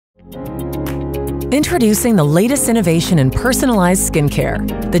Introducing the latest innovation in personalized skincare,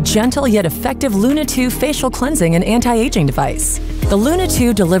 the gentle yet effective Luna 2 facial cleansing and anti-aging device. The Luna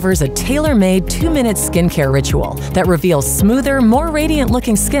 2 delivers a tailor-made 2-minute skincare ritual that reveals smoother, more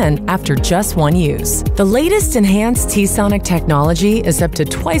radiant-looking skin after just one use. The latest enhanced T-Sonic technology is up to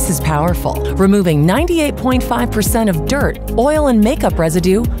twice as powerful, removing 98.5% of dirt, oil, and makeup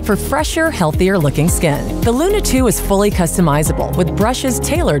residue for fresher, healthier-looking skin. The Luna 2 is fully customizable with brushes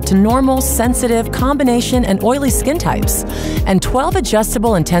tailored to normal, sensitive, combination, and oily skin types, and 12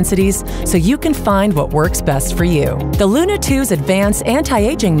 adjustable intensities so you can find what works best for you. The Luna 2's advanced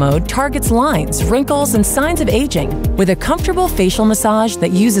anti-aging mode targets lines, wrinkles, and signs of aging with a comfortable facial massage that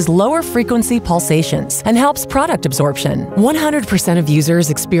uses lower frequency pulsations and helps product absorption. 100% of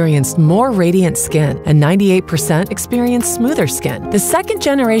users experienced more radiant skin and 98% experienced smoother skin. The second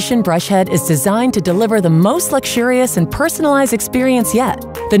generation brush head is designed to deliver the most luxurious and personalized experience yet.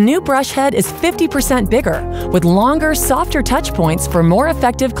 The new brush head is 50% bigger, with longer, softer touch points for more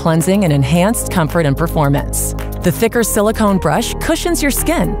effective cleansing and enhanced comfort and performance. The thicker silicone brush cushions your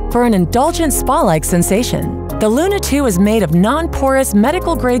skin for an indulgent spa-like sensation. The Luna 2 is made of non-porous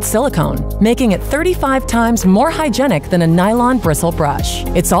medical-grade silicone, making it 35 times more hygienic than a nylon bristle brush.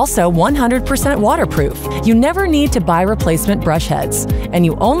 It's also 100% waterproof. You never need to buy replacement brush heads, and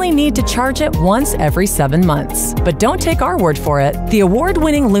you only need to charge it once every 7 months. But don't take our word for it. The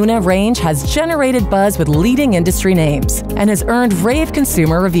award-winning Luna range has generated buzz with leading industry names and has earned rave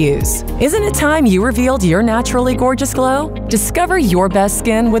consumer reviews. Isn't it time you revealed your naturally gorgeous glow? Discover your best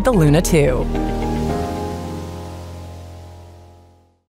skin with the Luna 2.